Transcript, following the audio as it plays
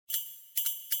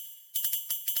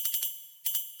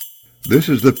This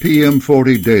is the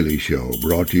PM40 Daily Show,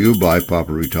 brought to you by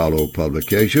Paperitalo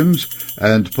Publications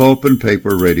and Pulp and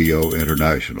Paper Radio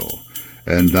International.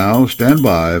 And now, stand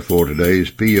by for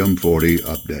today's PM40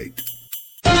 update.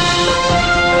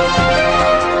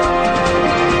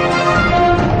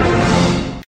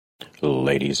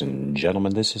 Ladies and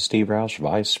gentlemen, this is Steve Roush,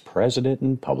 Vice President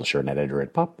and Publisher and Editor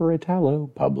at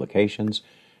Paperitalo Publications,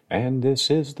 and this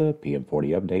is the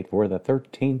PM40 update for the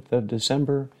 13th of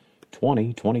December,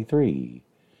 2023.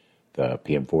 The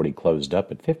PM40 closed up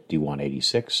at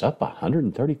 51.86, up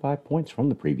 135 points from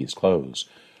the previous close.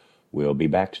 We'll be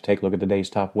back to take a look at the day's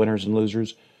top winners and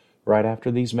losers right after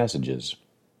these messages.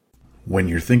 When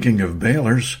you're thinking of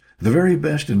balers, the very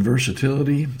best in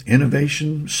versatility,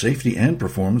 innovation, safety, and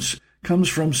performance comes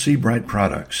from Seabright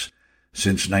products.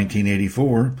 Since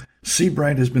 1984,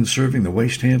 Seabright has been serving the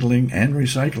waste handling and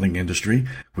recycling industry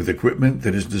with equipment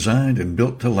that is designed and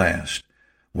built to last.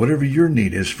 Whatever your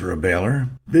need is for a baler,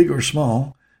 big or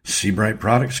small, Seabright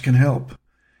products can help.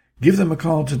 Give them a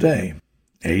call today,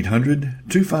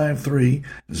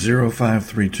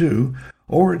 800-253-0532,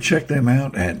 or check them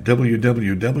out at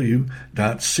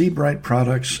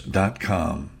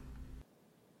www.seabrightproducts.com.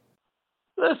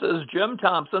 This is Jim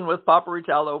Thompson with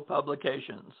Paperitalo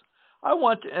Publications. I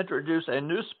want to introduce a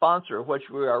new sponsor which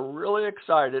we are really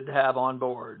excited to have on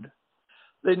board.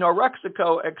 The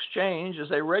Norexico Exchange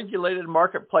is a regulated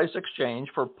marketplace exchange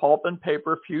for pulp and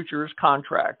paper futures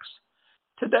contracts.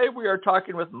 Today we are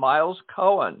talking with Miles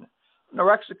Cohen,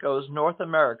 Norexico's North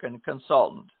American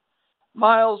consultant.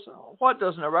 Miles, what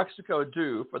does Norexico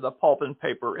do for the pulp and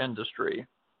paper industry?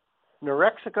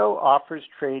 Norexico offers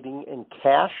trading in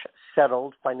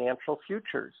cash-settled financial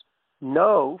futures.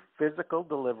 No physical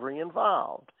delivery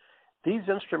involved. These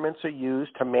instruments are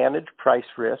used to manage price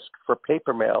risk for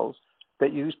paper mills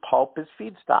that use pulp as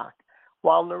feedstock.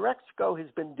 While Norexico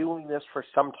has been doing this for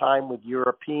some time with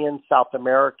European, South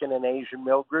American, and Asian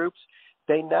mill groups,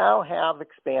 they now have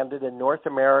expanded in North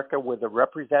America with a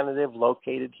representative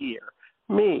located here.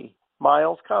 Me,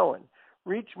 Miles Cohen.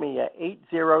 Reach me at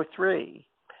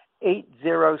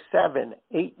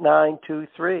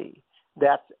 803-807-8923.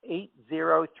 That's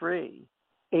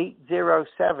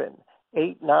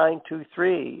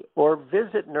 803-807-8923, or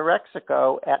visit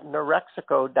Norexico at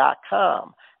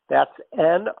norexico.com. That's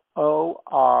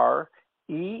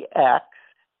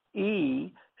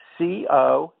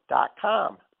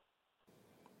NOREXECO.com.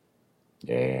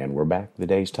 And we're back. The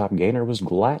day's top gainer was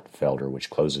Glatfelter, which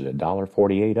closed at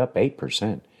 $1.48, up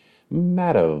 8%.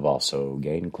 Madov also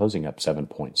gained, closing up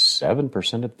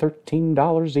 7.7% at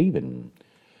 $13 even.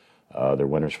 Other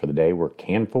winners for the day were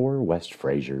Canfor, West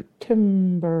Fraser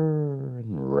Timber,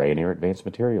 and Rayonier Advanced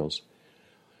Materials.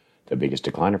 The biggest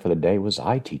decliner for the day was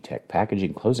IT Tech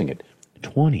Packaging, closing at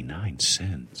 29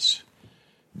 cents,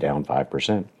 down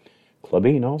 5%.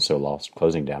 Klabin also lost,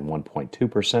 closing down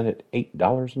 1.2% at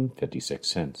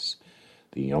 $8.56.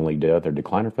 The only other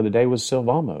decliner for the day was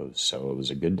Sylvamo, so it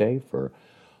was a good day for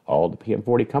all the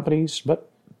PM40 companies, but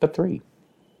the three.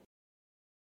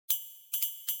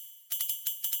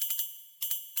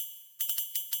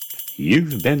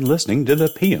 You've been listening to the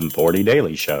PM40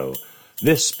 Daily Show.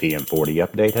 This PM40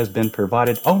 update has been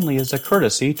provided only as a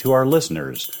courtesy to our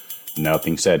listeners.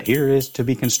 Nothing said here is to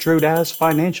be construed as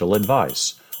financial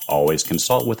advice. Always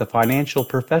consult with a financial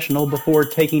professional before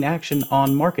taking action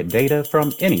on market data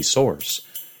from any source.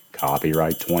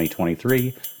 Copyright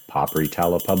 2023,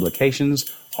 Paperitalo Publications,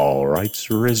 all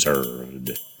rights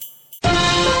reserved.